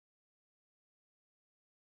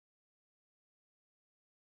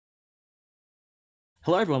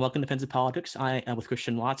Hello, everyone. Welcome to Pens of Politics. I am with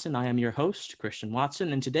Christian Watson. I am your host, Christian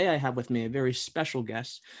Watson, and today I have with me a very special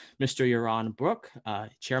guest, Mr. Yaron Brook,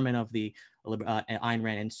 chairman of the Ayn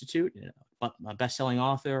Rand Institute, a best-selling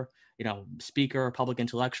author, speaker, public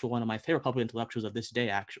intellectual, one of my favorite public intellectuals of this day,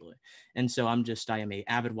 actually. And so I am an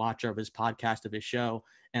avid watcher of his podcast, of his show,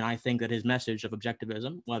 and I think that his message of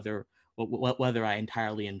objectivism, whether I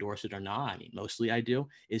entirely endorse it or not, I mean, mostly I do,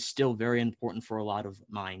 is still very important for a lot of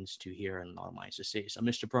minds to hear and a lot of minds to see. So,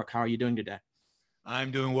 Mr. Brook, how are you doing today?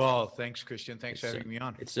 I'm doing well. Thanks, Christian. Thanks for having me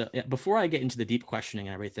on. Before I get into the deep questioning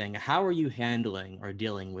and everything, how are you handling or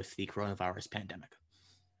dealing with the coronavirus pandemic?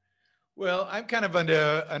 Well, I'm kind of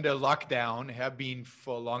under lockdown, have been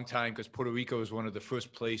for a long time because Puerto Rico was one of the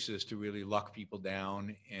first places to really lock people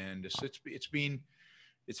down. And so it's been,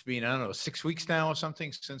 I don't know, 6 weeks now or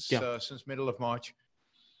something since middle of March.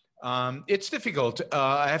 It's difficult.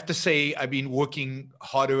 I have to say I've been working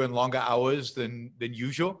harder and longer hours than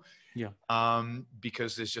usual.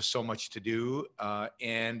 Because there's just so much to do.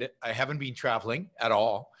 And I haven't been traveling at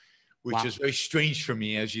all, which is very strange for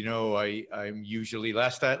me. As you know, I'm usually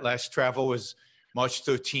last travel was March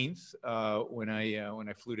 13th when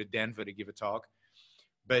I flew to Denver to give a talk,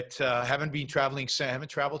 but haven't been traveling. I haven't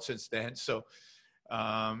traveled since then. So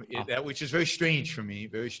that, which is very strange for me,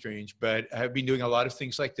 very strange. But I have been doing a lot of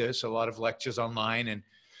things like this, a lot of lectures online, and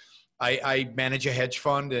I manage a hedge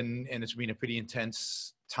fund, and it's been a pretty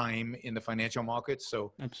intense time in the financial markets.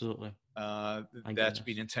 So absolutely, that's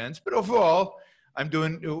been intense. But overall,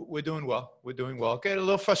 we're doing well. We're doing well. Get a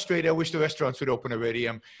little frustrated. I wish the restaurants would open already.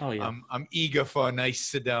 I'm eager for a nice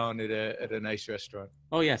sit down at a nice restaurant.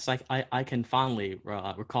 Oh yes, I can fondly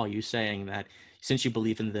recall you saying that since you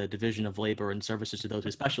believe in the division of labor and services to those who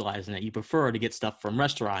specialize in it, you prefer to get stuff from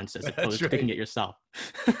restaurants as opposed to picking it yourself.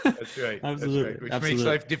 That's right. Absolutely. That's right. Which makes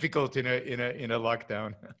life difficult in a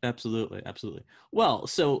lockdown. Absolutely. Well,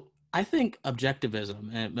 so I think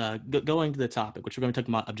objectivism, and going to the topic, which we're going to talk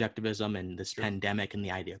about objectivism and this pandemic and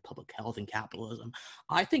the idea of public health and capitalism,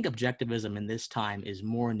 I think objectivism in this time is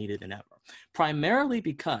more needed than ever, primarily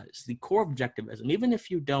because the core of objectivism, even if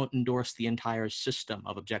you don't endorse the entire system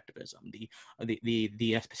of objectivism,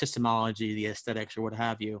 the epistemology, the aesthetics, or what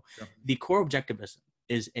have you, the core objectivism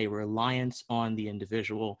is a reliance on the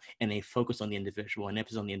individual and a focus on the individual and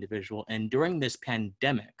emphasis on the individual. And during this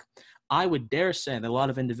pandemic, I would dare say that a lot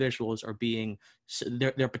of individuals are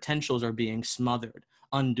their potentials are being smothered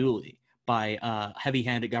unduly by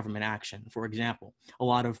heavy-handed government action. For example, a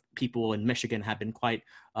lot of people in Michigan have been quite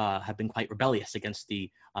rebellious against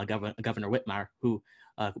the Governor Whitmer, who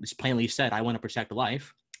plainly said, "I want to protect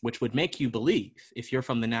life," which would make you believe, if you're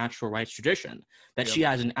from the natural rights tradition, that she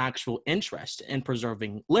has an actual interest in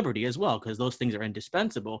preserving liberty as well, because those things are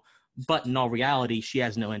indispensable. But in all reality, she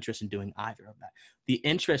has no interest in doing either of that. The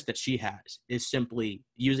interest that she has is simply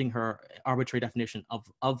using her arbitrary definition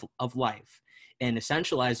of life and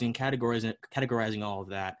essentializing and categorizing all of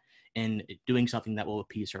that and doing something that will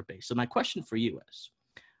appease her base. So my question for you is,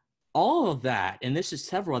 all of that, and this is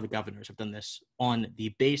several other governors have done this on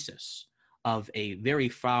the basis of a very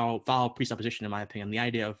foul presupposition, in my opinion, the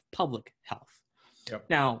idea of public health.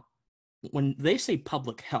 Now, when they say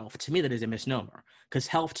public health, to me that is a misnomer, because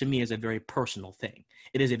health to me is a very personal thing.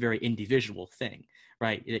 It is a very individual thing,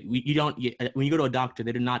 right? When you go to a doctor,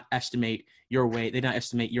 they do not estimate your weight, they do not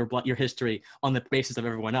estimate your blood, your history on the basis of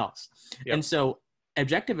everyone else. And so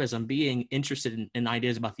objectivism, being interested in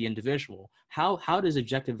ideas about the individual, how does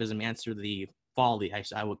objectivism answer the folly,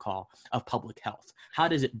 I would call, of public health? How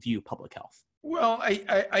does it view public health? Well,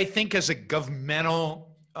 I think as a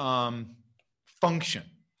governmental function,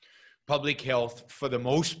 public health, for the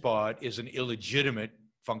most part, is an illegitimate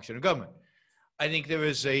function of government. I think there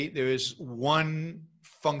is one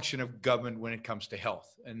function of government when it comes to health,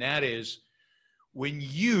 and that is when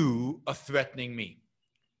you are threatening me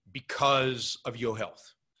because of your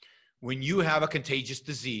health. When you have a contagious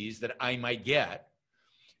disease that I might get,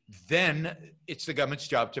 then it's the government's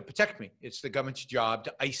job to protect me. It's the government's job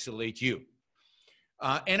to isolate you.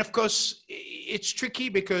 And of course, it's tricky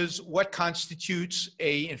because what constitutes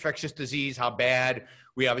an infectious disease, how bad?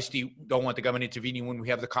 We obviously don't want the government intervening when we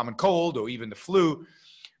have the common cold or even the flu.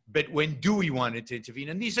 But when do we want it to intervene?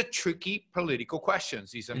 And these are tricky political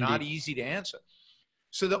questions. These are not easy to answer.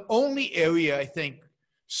 So the only area, I think,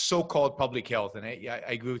 so-called public health, and I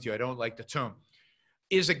agree with you, I don't like the term,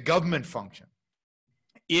 is a government function,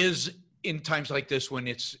 is in times like this when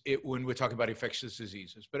we're talking about infectious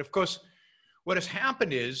diseases. But of course, what has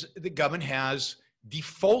happened is the government has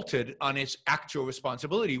defaulted on its actual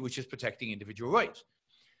responsibility, which is protecting individual rights.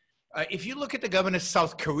 If you look at the government of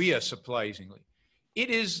South Korea, surprisingly, it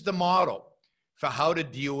is the model for how to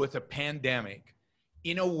deal with a pandemic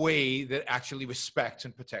in a way that actually respects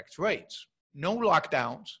and protects rights. No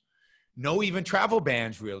lockdowns, no even travel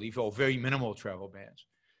bans really, or very minimal travel bans.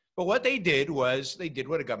 But what they did was they did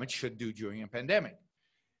what a government should do during a pandemic.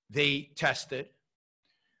 They tested,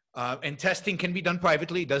 and testing can be done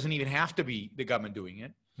privately. It doesn't even have to be the government doing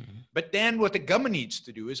it. Mm-hmm. But then what the government needs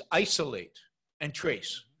to do is isolate and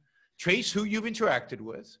trace. Trace who you've interacted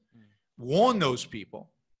with, warn those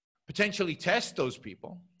people, potentially test those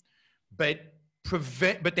people, but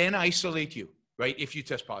then isolate you, right, if you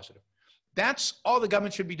test positive. That's all the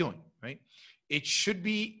government should be doing, right? It should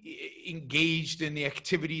be engaged in the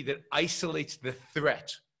activity that isolates the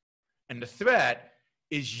threat. And the threat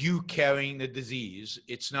is you carrying the disease.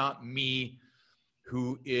 It's not me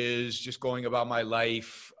who is just going about my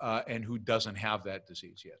life and who doesn't have that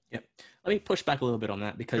disease yet. Yep. Let me push back a little bit on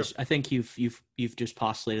that, because sure. I think you've just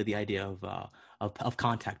postulated the idea of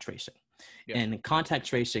contact tracing. Yeah. And contact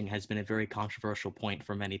tracing has been a very controversial point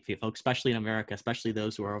for many folks, especially in America, especially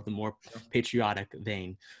those who are of the more patriotic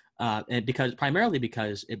vein, and primarily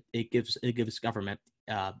because it gives government,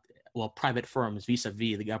 private firms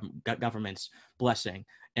vis-a-vis the government's blessing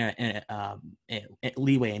and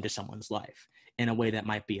leeway into someone's life in a way that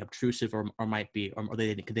might be obtrusive or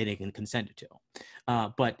they didn't consent to.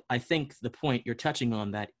 But I think the point you're touching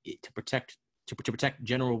on, that to protect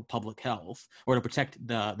general public health, or to protect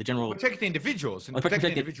the general, protect the individuals and protect the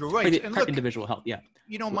individual rights, and look, individual health. Yeah.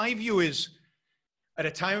 You know, my view is, at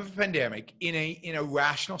a time of a pandemic, in a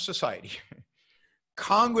rational society,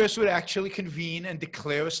 Congress would actually convene and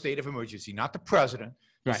declare a state of emergency, not the president.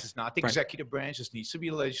 This is not the executive branch. This needs to be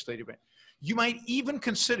the legislative branch. You might even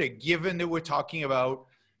consider, given that we're talking about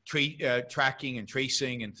tracking and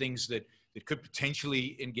tracing and things that could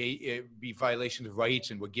potentially be violations of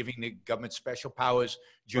rights, and we're giving the government special powers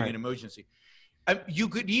during an emergency. You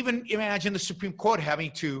could even imagine the Supreme Court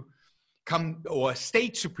having to come, or a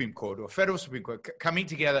state Supreme Court or a federal Supreme Court coming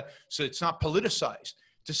together so it's not politicized,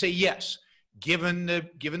 to say, yes, given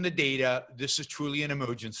the data, this is truly an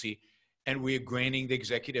emergency, and we are granting the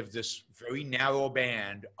executive this very narrow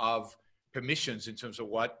band of permissions in terms of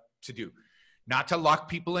what to do. Not to lock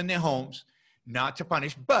people in their homes, not to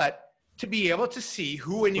punish, but to be able to see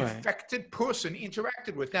who an infected person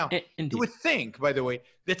interacted with. Now, you would think, by the way,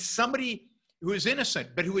 that somebody who is innocent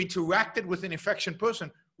but who interacted with an infection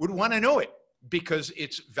person would want to know it, because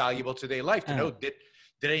it's valuable to their life to know, did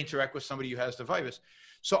I interact with somebody who has the virus?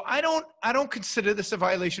 So I don't consider this a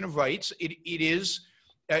violation of rights. It is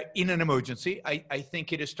in an emergency. I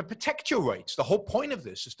think it is to protect your rights. The whole point of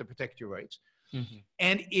this is to protect your rights. Mm-hmm.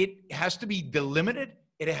 And it has to be delimited.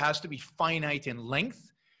 It has to be finite in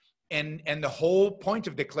length. And the whole point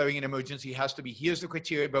of declaring an emergency has to be, here's the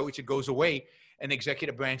criteria by which it goes away, and the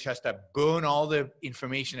executive branch has to burn all the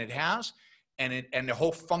information it has, and the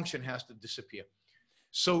whole function has to disappear.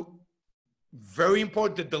 So very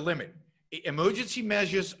important to delimit. Emergency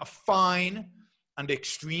measures are fine under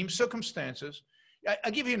extreme circumstances.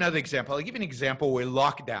 I'll give you another example. I'll give you an example where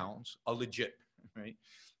lockdowns are legit, right?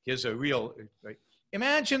 Here's a real, right?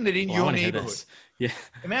 Imagine that in your neighborhood,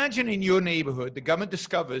 imagine in your neighborhood, the government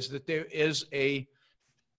discovers that there is a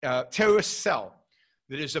terrorist cell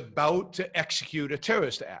that is about to execute a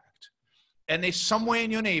terrorist act. And they're somewhere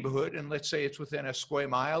in your neighborhood, and let's say it's within a square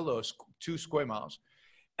mile or 2 square miles,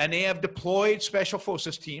 and they have deployed special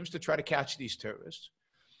forces teams to try to catch these terrorists.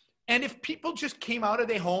 And if people just came out of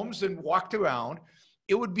their homes and walked around,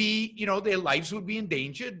 it would be, their lives would be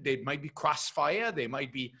endangered. They might be crossfire. They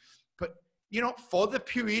might be, but, for the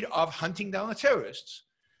period of hunting down the terrorists,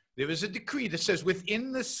 there is a decree that says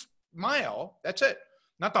within this mile, that's it.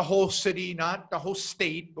 Not the whole city, not the whole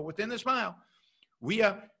state, but within this mile, we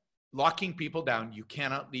are locking people down. You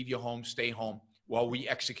cannot leave your home, stay home while we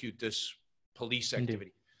execute this police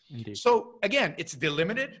activity. Indeed. So again, it's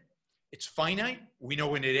delimited. It's finite. We know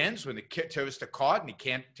when it ends, when the terrorists are caught, and it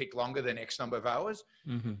can't take longer than X number of hours.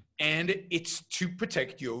 Mm-hmm. And it's to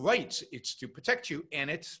protect your rights. It's to protect you, and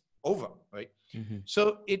it's over, right? Mm-hmm.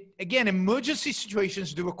 So again, emergency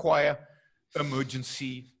situations do require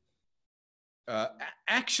emergency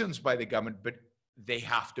actions by the government, but they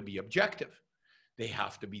have to be objective. They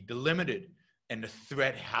have to be delimited, and the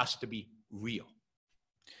threat has to be real.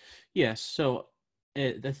 Yes. So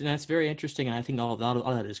that's very interesting, and I think all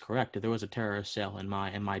that is correct. If there was a terrorist cell in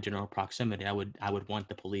my general proximity, I would want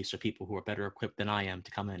the police or people who are better equipped than I am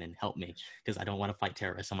to come in and help me, because I don't want to fight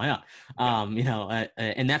terrorists on my own.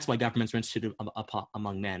 And that's why governments are instituted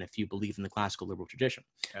among men, if you believe in the classical liberal tradition.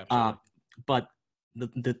 But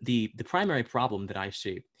the primary problem that I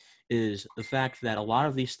see is the fact that a lot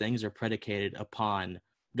of these things are predicated upon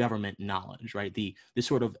government knowledge, right? The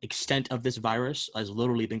sort of extent of this virus has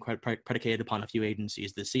literally been predicated upon a few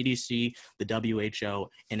agencies, the CDC, the WHO,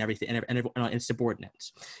 and everything, and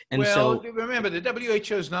subordinates. And well, so remember, the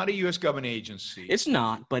WHO is not a U.S. government agency. it's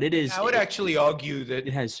not, but it is. I would actually argue that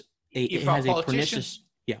it has a politicians,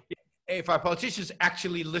 yeah. If our politicians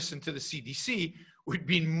actually listened to the CDC, we'd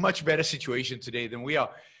be in much better situation today than we are.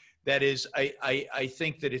 That is, I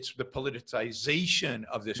think that it's the politicization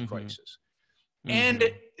of this crisis and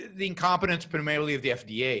the incompetence primarily of the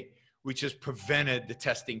FDA, which has prevented the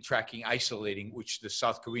testing, tracking, isolating, which the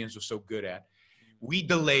South Koreans were so good at. We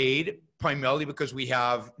delayed primarily because we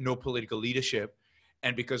have no political leadership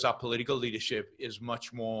and because our political leadership is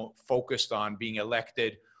much more focused on being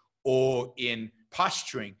elected or in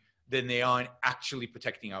posturing than they are in actually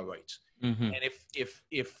protecting our rights. And if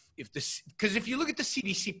this, because if you look at the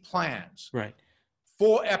CDC plans right.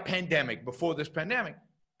 for a pandemic, before this pandemic,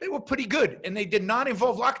 they were pretty good and they did not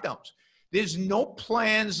involve lockdowns. There's no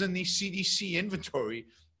plans in the CDC inventory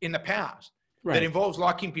in the past that involves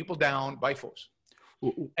locking people down by force.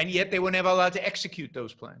 And yet they were never allowed to execute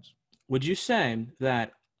those plans. Would you say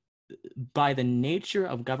that by the nature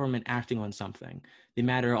of government acting on something, the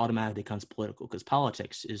matter automatically becomes political, because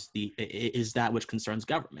politics is that which concerns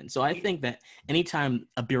government? So I think that anytime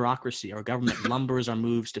a bureaucracy or government lumbers or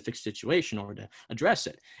moves to fix a situation or to address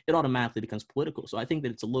it, it automatically becomes political. So I think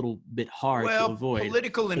that it's a little bit hard to avoid.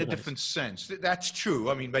 Political in a different sense. That's true.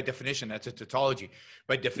 I mean, by definition, that's a tautology.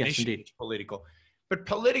 By definition, it's political. But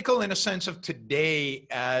political in a sense of today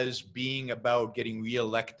as being about getting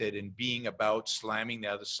reelected and being about slamming the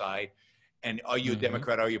other side. And are you a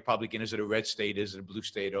Democrat? Are you a Republican? Is it a red state? Is it a blue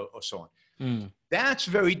state? Or so on. That's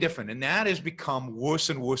very different. And that has become worse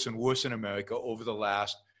and worse and worse in America over the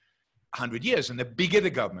last 100 years. And the bigger the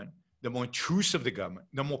government, the more intrusive the government,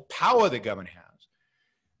 the more power the government has,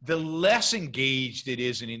 the less engaged it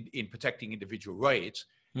is in protecting individual rights.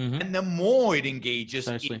 And the more it engages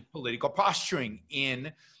in political posturing,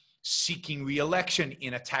 in seeking re-election,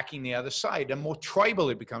 in attacking the other side, the more tribal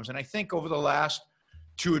it becomes. And I think over the last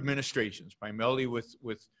two administrations, primarily with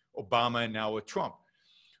Obama and now with Trump,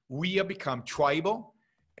 we have become tribal,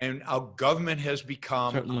 and our government has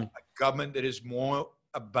become a government that is more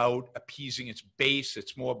about appeasing its base.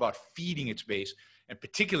 It's more about feeding its base, and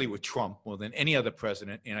particularly with Trump more than any other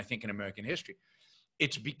president, and I think in American history,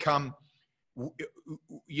 it's become,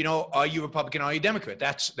 you know, are you Republican? Are you Democrat?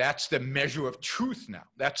 That's the measure of truth now.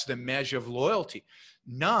 That's the measure of loyalty.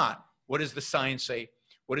 Not what does the science say?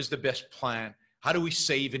 What is the best plan? How do we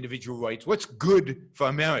save individual rights? What's good for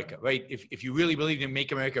America, right? If you really believe in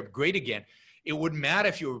make America great again, it wouldn't matter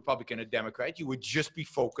if you're a Republican or Democrat. You would just be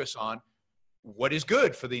focused on what is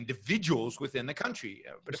good for the individuals within the country.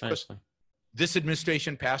 But of course, this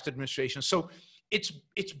administration, past administration. So it's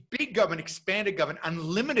big government, expanded government,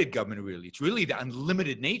 unlimited government, really. It's really the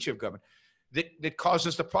unlimited nature of government that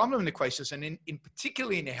causes the problem in the crisis, and in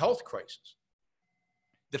particularly in the health crisis.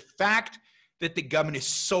 The fact that the government is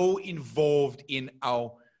so involved in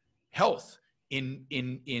our health, in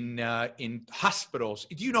hospitals.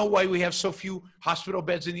 Do you know why we have so few hospital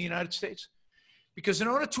beds in the United States? Because in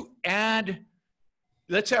order to add,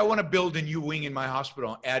 let's say I want to build a new wing in my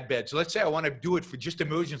hospital, add beds. Let's say I want to do it for just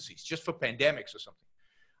emergencies, just for pandemics or something.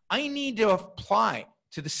 I need to apply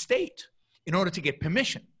to the state in order to get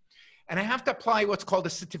permission. And I have to apply what's called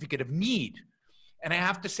a certificate of need. And I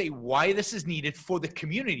have to say why this is needed for the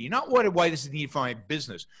community, not why this is needed for my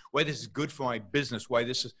business, why this is good for my business, why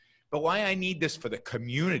this is, but why I need this for the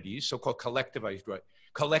community, so-called collectivized, right?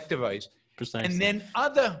 Collectivized. Precisely. And then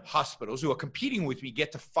other hospitals who are competing with me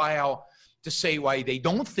get to file to say why they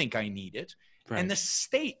don't think I need it. Right. And the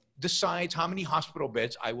state decides how many hospital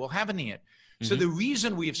beds I will have in the end. So the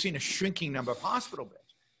reason we have seen a shrinking number of hospital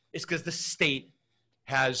beds is because the state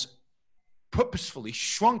has purposefully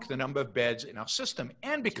shrunk the number of beds in our system.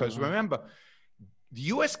 And because, remember, the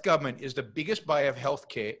U.S. government is the biggest buyer of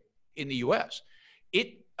healthcare in the U.S.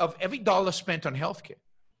 Of every dollar spent on healthcare,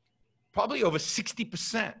 probably over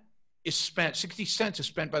 60% is spent, 60 cents is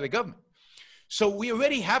spent by the government. So we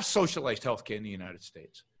already have socialized healthcare in the United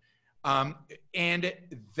States. And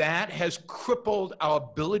that has crippled our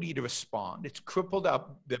ability to respond. It's crippled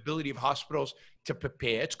the ability of hospitals to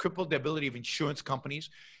prepare. It's crippled the ability of insurance companies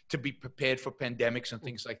to be prepared for pandemics and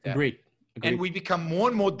things like that. Agreed. And we become more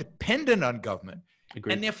and more dependent on government.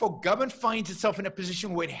 Agreed. And therefore, government finds itself in a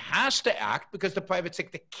position where it has to act because the private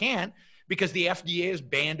sector can't, because the FDA is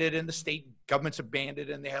banned it and the state governments are banned it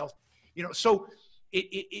and the health. You know, so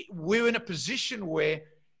we're in a position where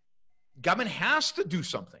government has to do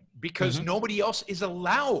something because nobody else is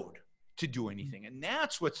allowed to do anything. And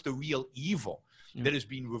that's what's the real evil. that has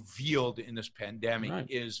been revealed in this pandemic Right.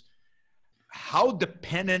 is how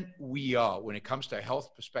dependent we are when it comes to a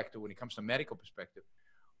health perspective, when it comes to medical perspective,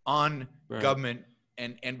 on Right. government.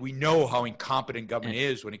 And we know how incompetent government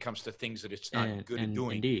is when it comes to things that it's not good at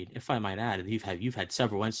doing. Indeed, if I might add, you've had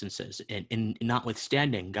several instances, in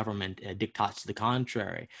notwithstanding government diktats to the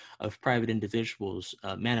contrary, of private individuals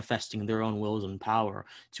manifesting their own wills and power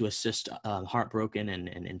to assist heartbroken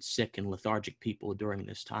and sick and lethargic people during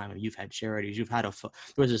this time. And you've had charities. You've had there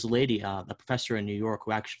was this lady, a professor in New York,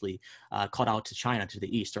 who actually called out to China, to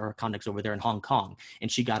the east, or her contacts over there in Hong Kong,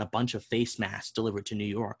 and she got a bunch of face masks delivered to New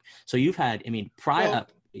York. So you've had, I mean,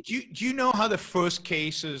 do you know how the first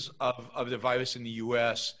cases of the virus in the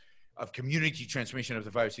U.S., of community transmission of the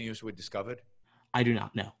virus in the U.S. were discovered? I do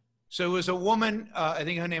not know. So it was a woman, I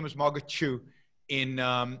think her name was Margaret Chu, in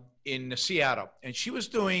Seattle, and she was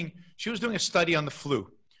doing a study on the flu.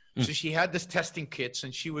 So she had this testing kits,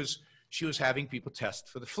 and she was having people test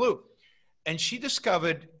for the flu. And she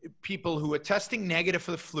discovered people who were testing negative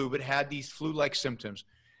for the flu but had these flu-like symptoms.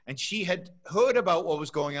 And she had heard about what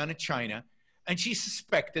was going on in China, and she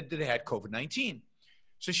suspected that they had COVID-19.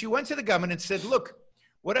 So she went to the government and said, look,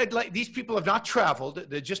 what I'd like, these people have not traveled.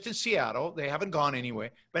 They're just in Seattle. They haven't gone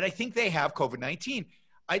anywhere, but I think they have COVID-19.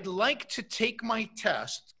 I'd like to take my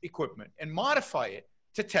test equipment and modify it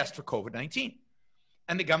to test for COVID-19.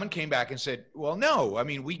 And the government came back and said, well, no, I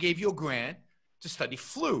mean, we gave you a grant to study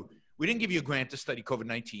flu. We didn't give you a grant to study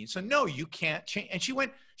COVID-19. So no, you can't change. And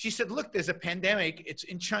she said, look, there's a pandemic. It's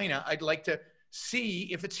in China. I'd like to see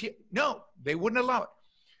if it's here. No, they wouldn't allow it.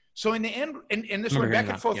 So in the end, and this went back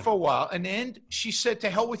and forth for a while, in the end, she said, to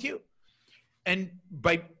hell with you. And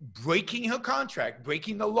by breaking her contract,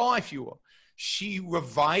 breaking the law, if you will, she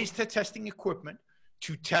revised her testing equipment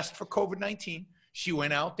to test for COVID-19. She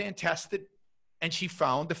went out there and tested, and she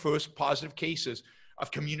found the first positive cases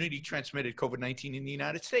of community transmitted COVID-19 in the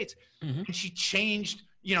United States. And she changed,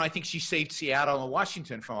 I think she saved Seattle and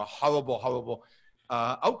Washington from a horrible, horrible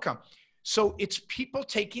outcome. So it's people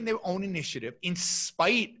taking their own initiative in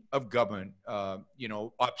spite of government,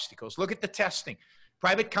 obstacles. Look at the testing.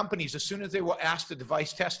 Private companies, as soon as they were asked to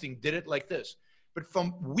devise testing, did it like this. But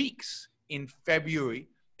from weeks in February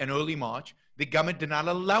and early March, the government did not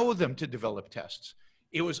allow them to develop tests.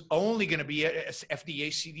 It was only going to be a FDA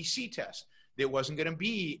CDC test. There wasn't going to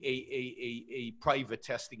be a private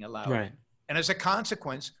testing allowed. Right. And as a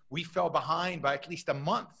consequence, we fell behind by at least a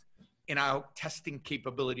month in our testing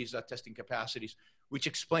capabilities, our testing capacities, which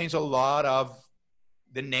explains a lot of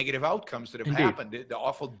the negative outcomes that have happened, the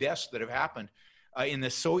awful deaths that have happened in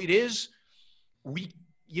this. So it is,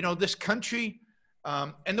 this country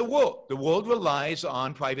and the world relies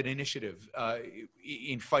on private initiative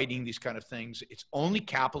in fighting these kind of things. It's only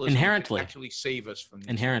capitalism that can actually save us from these.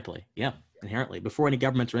 Inherently. Before any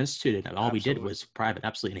governments were instituted, all we did was private.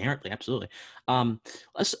 Absolutely.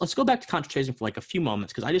 Let's go back to concentration for like a few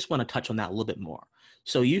moments, because I just want to touch on that a little bit more.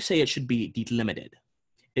 So you say it should be delimited.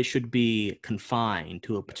 It should be confined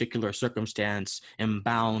to a particular circumstance and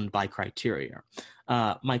bound by criteria.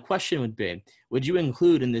 My question would be, would you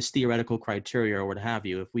include in this theoretical criteria, or what have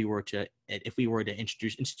you, if we were to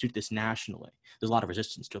institute this nationally? There's a lot of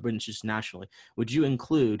resistance to it, but introduce nationally. Would you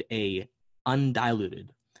include a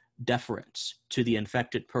undiluted deference to the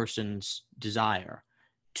infected person's desire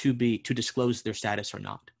to disclose their status or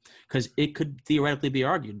not? Because it could theoretically be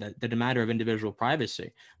argued that a matter of individual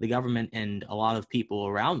privacy, the government and a lot of people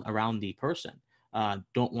around the person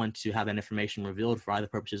don't want to have that information revealed for either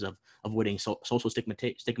purposes of avoiding social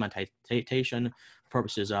stigmatization,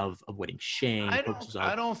 purposes of avoiding shame. I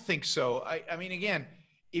don't think so. I mean, again,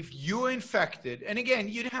 if you're infected, and again,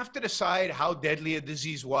 you'd have to decide how deadly a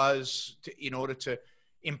disease was in order to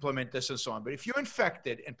implement this and so on. But if you're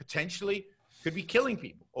infected and potentially could be killing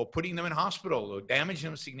people or putting them in hospital or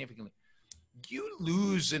damaging them significantly, you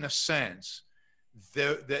lose, in a sense,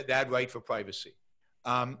 that right for privacy.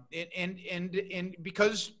 And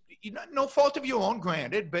because no fault of your own,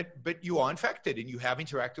 granted, but you are infected and you have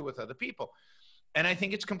interacted with other people. And I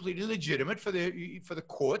think it's completely legitimate for a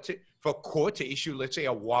court to issue, let's say,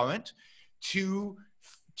 a warrant to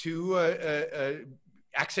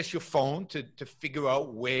access your phone to figure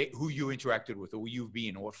out who you interacted with, or where you've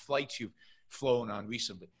been, or what flights you've flown on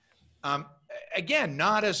recently. Again,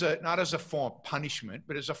 not as a form of punishment,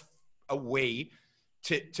 but as a way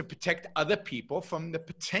to protect other people from the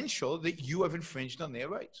potential that you have infringed on their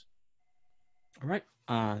rights. All right.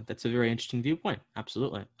 That's a very interesting viewpoint.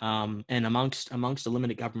 Absolutely. And amongst the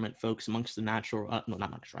limited government folks, amongst the not natural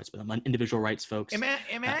rights, but individual rights folks.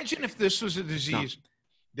 Imagine if this was a disease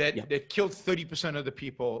that killed 30% of the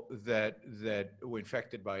people that were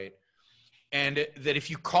infected by it. And that if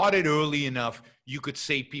you caught it early enough, you could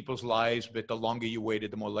save people's lives, but the longer you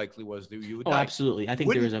waited, the more likely was that you would die. Absolutely. I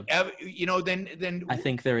think there is I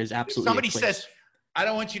think there is absolutely somebody a place. says, I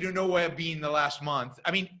don't want you to know where I've been the last month.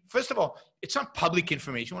 I mean, first of all, it's not public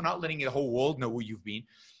information. We're not letting the whole world know where you've been.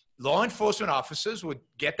 Law enforcement officers would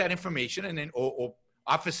get that information, and then, or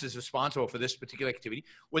officers responsible for this particular activity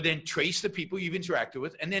would then trace the people you've interacted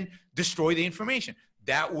with and then destroy the information.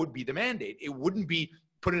 That would be the mandate. It wouldn't be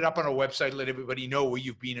put it up on a website, let everybody know where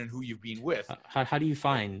you've been and who you've been with. How do you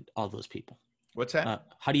find all those people? What's that?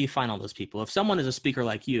 How do you find all those people? If someone is a speaker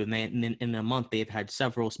like you, and in a month they've had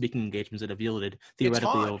several speaking engagements that have yielded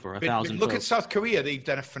theoretically over 1,000 Look at folks. South Korea. They've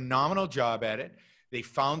done a phenomenal job at it. They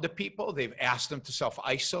found the people. They've asked them to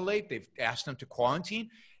self-isolate. They've asked them to quarantine.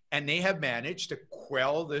 And they have managed to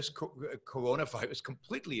quell this coronavirus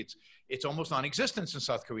completely. It's almost non-existent in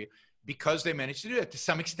South Korea because they managed to do it. To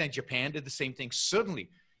some extent, Japan did the same thing. Certainly,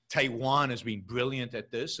 Taiwan has been brilliant at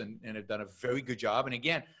this and have done a very good job. And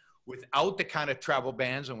again, without the kind of travel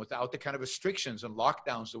bans and without the kind of restrictions and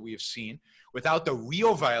lockdowns that we have seen, without the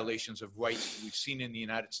real violations of rights that we've seen in the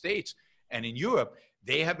United States and in Europe,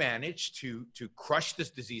 they have managed to crush this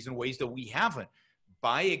disease in ways that we haven't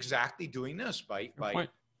by exactly doing this, by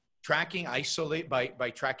tracking, by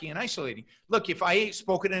tracking and isolating. Look, if I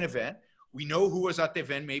spoke at an event, we know who was at the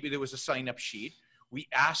event. Maybe there was a sign-up sheet. We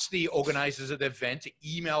asked the organizers of the event to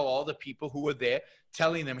email all the people who were there,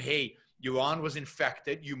 telling them, hey, Yaron was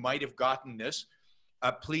infected. You might have gotten this.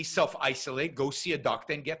 Please self-isolate, go see a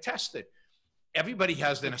doctor and get tested. Everybody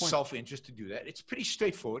has then a self-interest to do that. It's pretty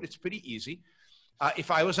straightforward. It's pretty easy.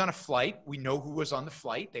 If I was on a flight, we know who was on the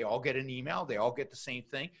flight. They all get an email. They all get the same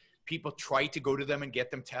thing. People try to go to them and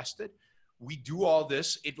get them tested. We do all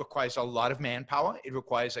this. It requires a lot of manpower. It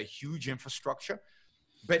requires a huge infrastructure.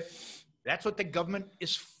 But that's what the government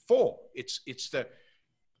is for. It's the,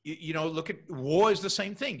 look at war is the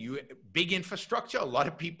same thing. Big infrastructure, a lot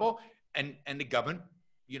of people, and the government,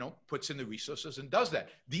 puts in the resources and does that.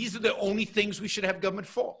 These are the only things we should have government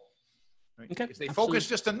for. Right? Okay, if they focus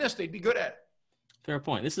just on this, they'd be good at it. Fair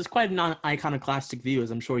point. This is quite a non-iconoclastic view,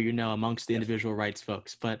 as I'm sure you know, amongst the individual rights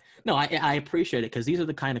folks. But no, I appreciate it because these are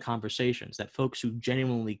the kind of conversations that folks who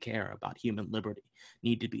genuinely care about human liberty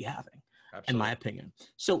need to be having, in my opinion.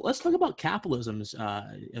 So let's talk about capitalism's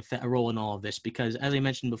role in all of this, because as I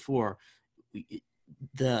mentioned before,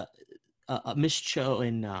 Miss Cho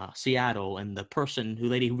in Seattle and the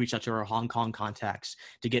lady who reached out to her Hong Kong contacts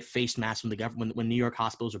to get face masks from the government when New York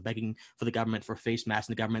hospitals were begging for the government for face masks,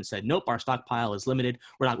 and the government said, nope, our stockpile is limited.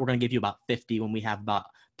 We're going to give you about 50 when we have about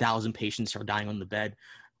 1,000 patients who are dying on the bed.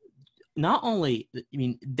 Not only,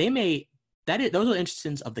 those are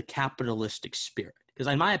instances of the capitalistic spirit.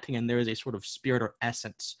 Because in my opinion, there is a sort of spirit or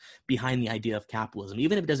essence behind the idea of capitalism,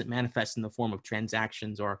 even if it doesn't manifest in the form of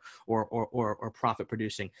transactions or profit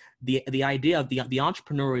producing. The idea of the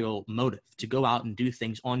entrepreneurial motive to go out and do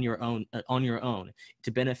things on your own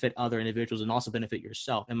to benefit other individuals and also benefit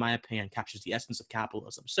yourself, in my opinion, captures the essence of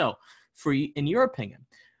capitalism. So, in your opinion,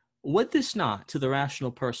 would this not, to the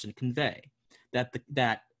rational person, convey that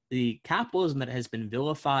the capitalism that has been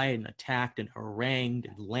vilified and attacked and harangued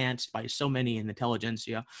and lanced by so many in the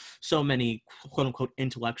intelligentsia, so many quote-unquote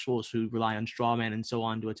intellectuals who rely on straw man and so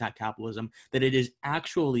on to attack capitalism, that it is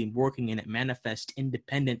actually working and it manifests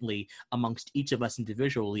independently amongst each of us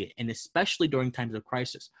individually, and especially during times of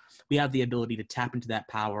crisis, we have the ability to tap into that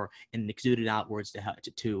power and exude it outwards to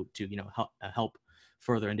help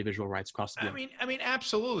further individual rights across the board. I mean,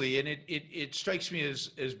 absolutely. And it strikes me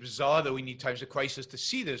as bizarre that we need times of crisis to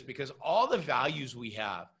see this, because all the values we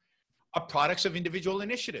have are products of individual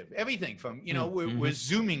initiative. Everything from, we're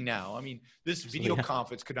Zooming now. I mean, this video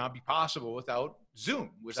conference could not be possible without Zoom,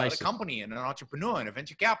 without a company and an entrepreneur and a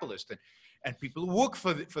venture capitalist and people who work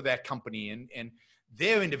for that company and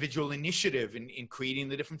their individual initiative in creating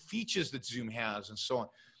the different features that Zoom has and so on.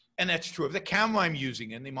 And that's true of the camera I'm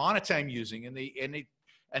using and the monitor I'm using and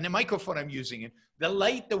the microphone I'm using and the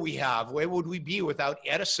light that we have. Where would we be without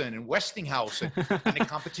Edison and Westinghouse and the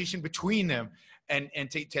competition between them and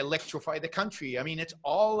to electrify the country? I mean, it's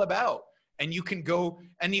all about, and you can go,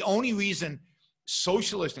 and the only reason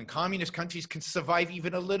socialist and communist countries can survive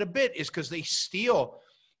even a little bit is because they steal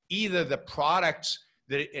either the products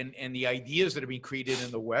and the ideas that are being created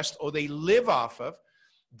in the West, or they live off of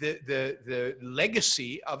the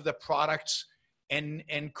legacy of the products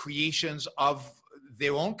and creations of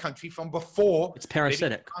their own country from before. It's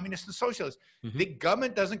parasitic. Communist and socialist. The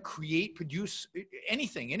government doesn't produce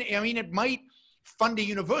anything. And I mean, it might fund a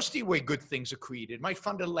university where good things are created. It might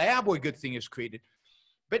fund a lab where good thing is created.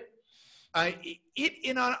 But It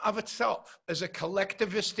in and of itself, as a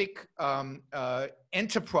collectivistic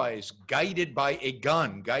enterprise guided by a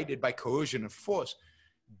gun, guided by coercion and force,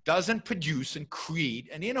 doesn't produce and create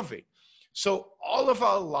and innovate. So all of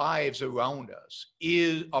our lives around us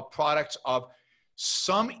are products of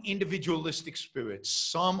some individualistic spirit,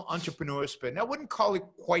 some entrepreneurial spirit. And I wouldn't call it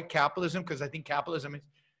quite capitalism, because I think capitalism is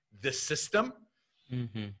the system.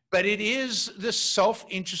 Mm-hmm. But it is the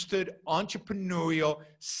self-interested, entrepreneurial,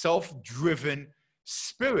 self-driven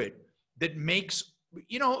spirit that makes,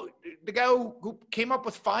 you know, the guy who came up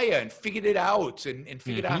with fire and figured it out and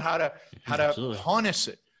figured out how to harness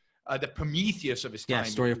it. The Prometheus of his time. Yeah,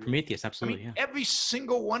 story of Prometheus, absolutely. I mean, every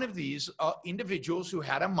single one of these are individuals who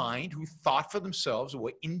had a mind, who thought for themselves, who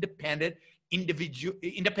were independent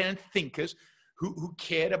thinkers, who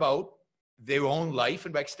cared about their own life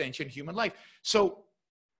and by extension, human life. So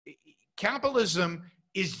capitalism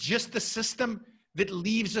is just the system that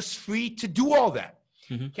leaves us free to do all that.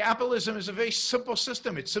 Mm-hmm. Capitalism is a very simple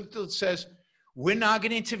system. It simply says, we're not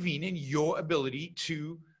going to intervene in your ability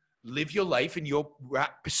to live your life in your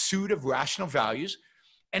pursuit of rational values.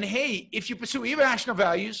 And hey, if you pursue irrational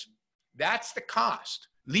values, that's the cost.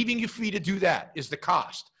 Leaving you free to do that is the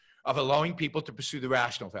cost of allowing people to pursue the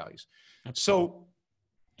rational values. So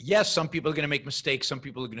yes, some people are going to make mistakes. Some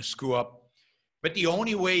people are going to screw up. But the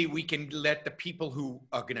only way we can let the people who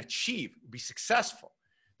are going to achieve be successful,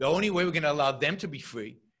 the only way we're going to allow them to be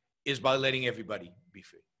free is by letting everybody be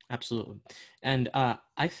free. Absolutely. And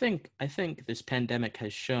I think this pandemic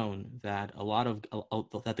has shown that a lot of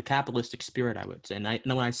that the capitalistic spirit, I would say, and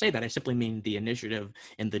when I say that, I simply mean the initiative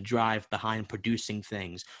and the drive behind producing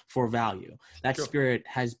things for value. That spirit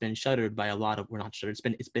has been shuttered by a lot of,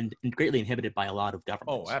 it's been greatly inhibited by a lot of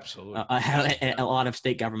governments. Oh, absolutely. A lot of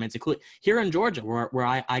state governments, including here in Georgia, where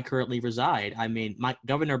I currently reside. I mean, my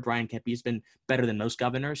Governor Brian Kempy's been better than most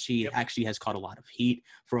governors. He actually has caught a lot of heat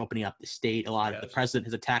for opening up the state. A lot of the president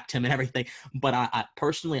has attacked him and everything. But I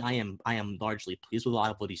personally, I am largely pleased with a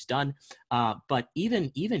lot of what he's done. But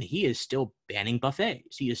even he is still banning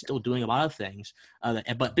buffets. He is still doing a lot of things.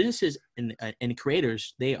 But businesses and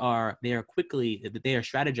creators, they are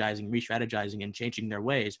strategizing, re-strategizing, and changing their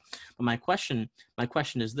ways. But my question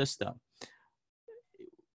is this though: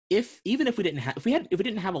 if we didn't have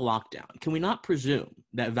a lockdown, can we not presume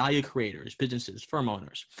that value creators, businesses, firm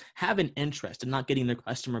owners have an interest in not getting their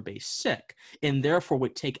customer base sick, and therefore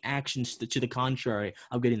would take actions to the contrary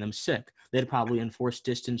of getting them sick? They'd probably enforce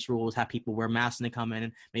distance rules, have people wear masks when they come in,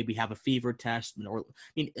 and maybe have a fever test. Or, I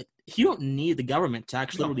mean, you don't need the government to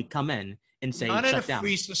actually literally come in and say, not shut in a down.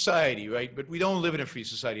 Free society, right? But we don't live in a free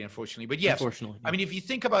society, unfortunately. But yes, unfortunately, I mean, if you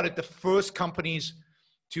think about it, the first companies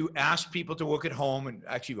to ask people to work at home and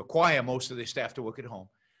actually require most of their staff to work at home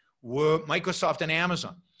were Microsoft and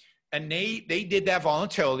Amazon. And they did that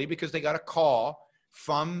voluntarily because they got a call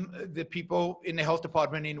from the people in the health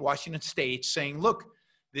department in Washington State saying, look,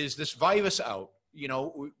 there's this virus out,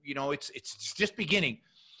 it's just beginning,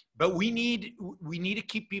 but we need to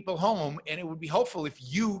keep people home. And it would be helpful if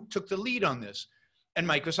you took the lead on this. And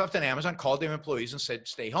Microsoft and Amazon called their employees and said,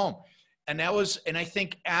 stay home. And I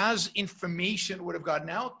think as information would have gotten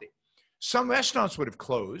out there, some restaurants would have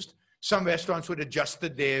closed. Some restaurants would have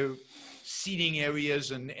adjusted their seating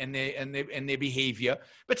areas and their behavior,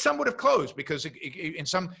 but some would have closed because and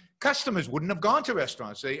some customers wouldn't have gone to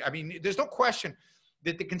restaurants. There's no question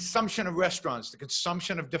that the consumption of restaurants, the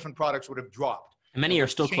consumption of different products would have dropped. And many are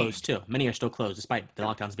still closed too. Many are still closed despite the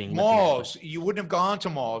lockdowns being lifted. Malls, you wouldn't have gone to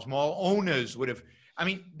malls. Mall owners would have.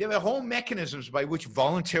 There are whole mechanisms by which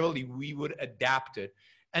voluntarily we would adapt it,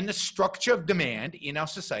 and the structure of demand in our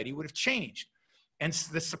society would have changed, and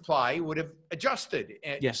the supply would have adjusted.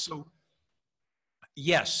 Yes. So,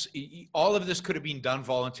 yes, all of this could have been done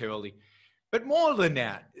voluntarily, but more than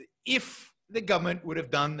that, if the government would have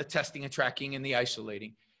done the testing and tracking and the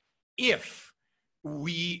isolating, if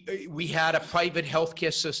we had a private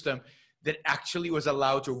healthcare system that actually was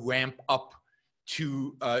allowed to ramp up.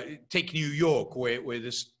 To take New York, where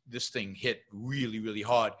this thing hit really, really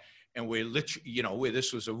hard, and where where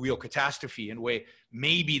this was a real catastrophe, and where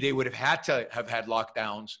maybe they would have had to have had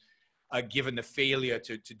lockdowns, given the failure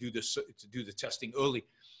to do the testing early.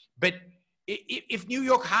 But if New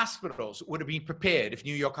York hospitals would have been prepared, if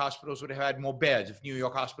New York hospitals would have had more beds, if New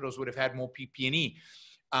York hospitals would have had more PPE,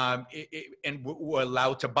 and were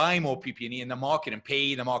allowed to buy more PPE in the market and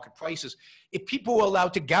pay the market prices, if people were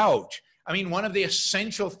allowed to gouge. One of the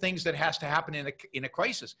essential things that has to happen in a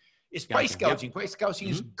crisis is price gouging. Yep. Price gouging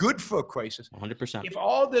is good for a crisis. 100%. If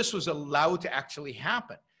all this was allowed to actually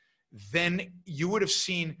happen, then you would have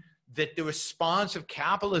seen that the response of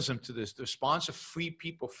capitalism to this, the response of free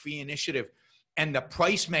people, free initiative, And the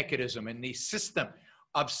price mechanism and the system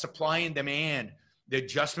of supply and demand, the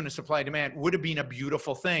adjustment of supply and demand would have been a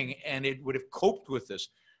beautiful thing. And it would have coped with this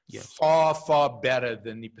far, far better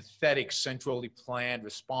than the pathetic centrally planned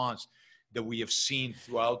response that we have seen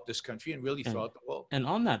throughout this country and really throughout the world. And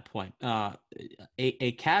on that point, a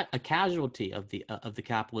casualty of the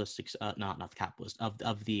capitalistic, not the capitalist,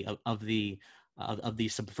 of the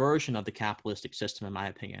subversion of the capitalistic system, in my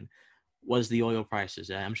opinion, was the oil prices.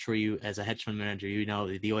 I'm sure you, as a hedge fund manager, you know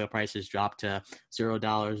the oil prices dropped to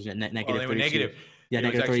 $0 and negative. They were negative. Yeah,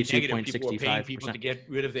 negative 32.65%. People were paying people to get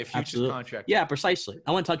rid of their futures contract. Yeah, precisely.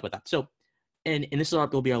 I want to talk about that. So, and this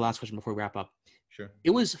will be our last question before we wrap up. Sure. It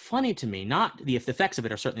was funny to me. Not the effects of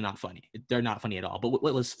it are certainly not funny. They're not funny at all. But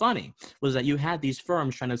what was funny was that you had these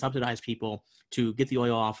firms trying to subsidize people to get the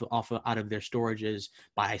oil out of their storages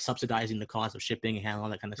by subsidizing the cost of shipping and handling, all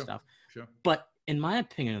that kind of stuff. Sure. But in my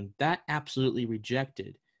opinion, that absolutely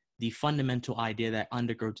rejected the fundamental idea that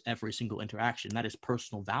undergirds every single interaction. That is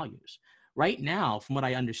personal values. Right now, from what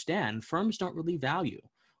I understand, firms don't really value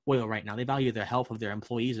oil right now. They value the health of their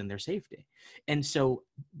employees and their safety. And so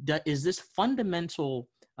is this fundamental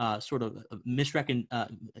sort of inability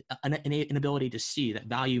to see that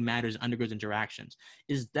value matters undergirds interactions,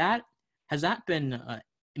 has that been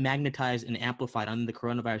magnetized and amplified under the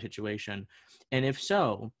coronavirus situation? And if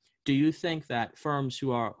so, do you think that firms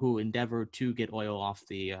who endeavor to get oil off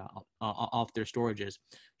their storages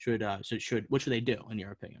what should they do, in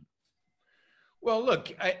your opinion? Well,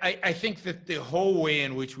 look, I think that the whole way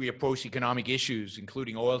in which we approach economic issues,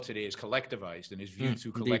 including oil today, is collectivized and is viewed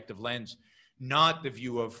through collective lens, not the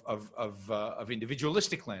view of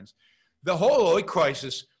individualistic lens. The whole oil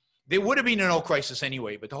crisis, there would have been an oil crisis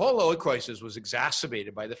anyway, but the whole oil crisis was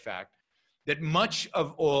exacerbated by the fact that much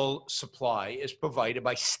of oil supply is provided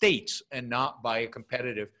by states and not by a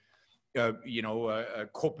competitive,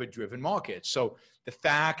 corporate-driven market. So the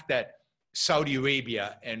fact that Saudi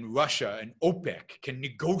Arabia and Russia and OPEC can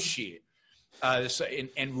negotiate,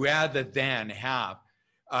 and rather than have,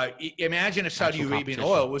 imagine if Saudi Arabian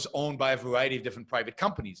oil was owned by a variety of different private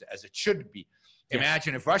companies, as it should be. Yes.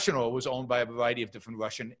 Imagine if Russian oil was owned by a variety of different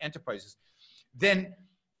Russian enterprises. Then,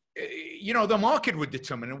 the market would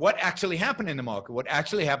determine what actually happened in the market. What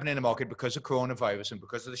actually happened in the market because of coronavirus and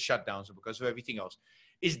because of the shutdowns and because of everything else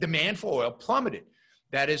is demand for oil plummeted.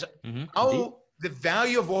 That is how the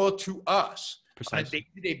value of oil to us on a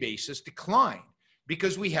day-to-day basis declined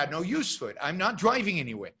because we had no use for it. I'm not driving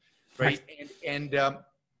anywhere, right?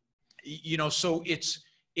 So it's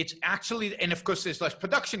actually, and of course there's less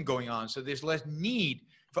production going on, so there's less need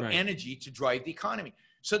for energy to drive the economy.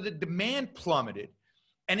 So the demand plummeted,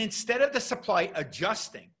 and instead of the supply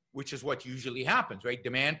adjusting, which is what usually happens, right?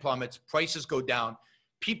 Demand plummets, prices go down,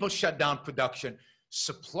 people shut down production,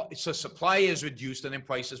 supply is reduced, and then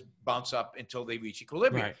prices bounce up until they reach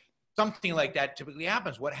equilibrium. Right. Something like that typically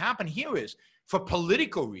happens. What happened here is, for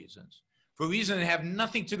political reasons, for reasons that have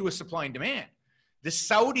nothing to do with supply and demand, the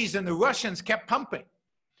Saudis and the Russians kept pumping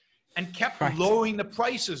and kept lowering the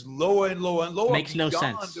prices lower and lower and lower. Makes no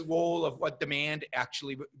sense. The role of what demand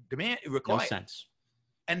actually required. No sense.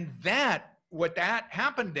 And what that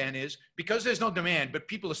happened then is, because there's no demand, but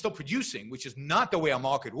people are still producing, which is not the way our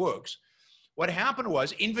market works. What happened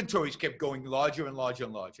was inventories kept going larger and larger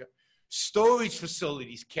and larger. Storage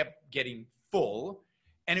facilities kept getting full.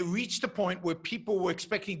 And it reached a point where people were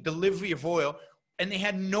expecting delivery of oil and they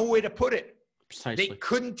had nowhere to put it. Precisely. They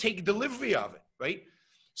couldn't take delivery of it, right?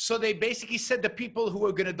 So they basically said to people who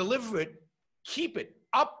were going to deliver it, keep it.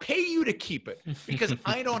 I'll pay you to keep it because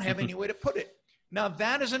I don't have anywhere to put it. Now,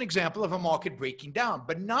 that is an example of a market breaking down,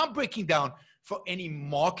 but not breaking down for any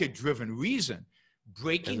market-driven reason.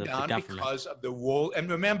 Breaking down because of the role. And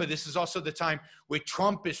remember, this is also the time where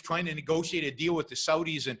Trump is trying to negotiate a deal with the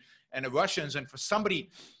Saudis and the Russians. And for somebody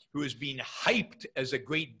who is being hyped as a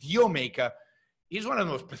great deal maker, he's one of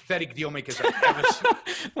the most pathetic deal makers I've ever seen.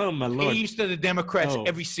 Oh, my Lord. Caves to the Democrats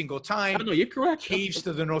every single time. Oh, no, you're correct. Caves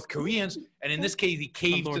to the North Koreans. And in this case, he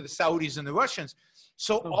caves to the Saudis and the Russians.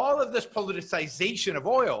 So all of this politicization of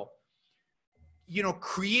oil,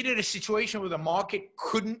 created a situation where the market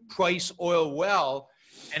couldn't price oil well,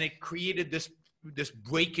 and it created this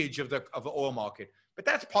breakage of the oil market. But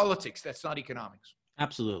that's politics. That's not economics.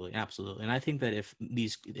 Absolutely, absolutely. And I think that if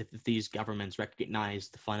these governments recognize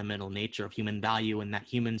the fundamental nature of human value and that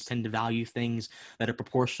humans tend to value things that are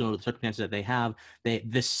proportional to the circumstances that they have,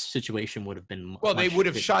 this situation would have been they would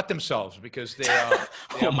have shot themselves because they are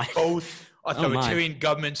both authoritarian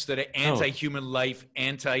governments that are anti-human life,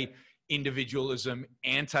 anti-individualism,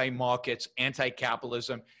 anti-markets,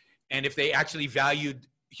 anti-capitalism. And if they actually valued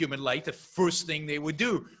human life, the first thing they would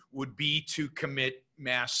do would be to commit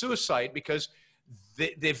mass suicide because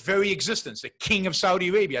their very existence, the king of Saudi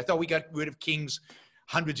Arabia, I thought we got rid of kings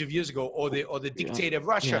hundreds of years ago, or the dictator of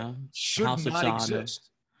Russia, should House of not Saud. exist.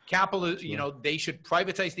 Capital, you know, they should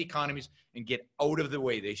privatize the economies and get out of the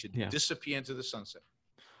way. They should disappear into the sunset.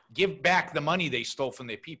 Give back the money they stole from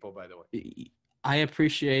their people, by the way. I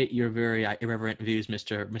appreciate your very irreverent views,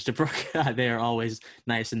 Mr. Brook. They are always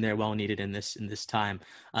nice and they're well needed in this time.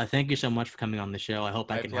 Thank you so much for coming on the show. I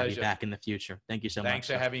hope I can have you back in the future. Thank you so much. Thanks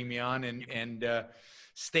for having me on, and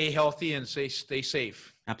stay healthy and stay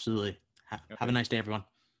safe. Absolutely. Have a nice day, everyone.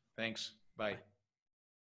 Thanks. Bye.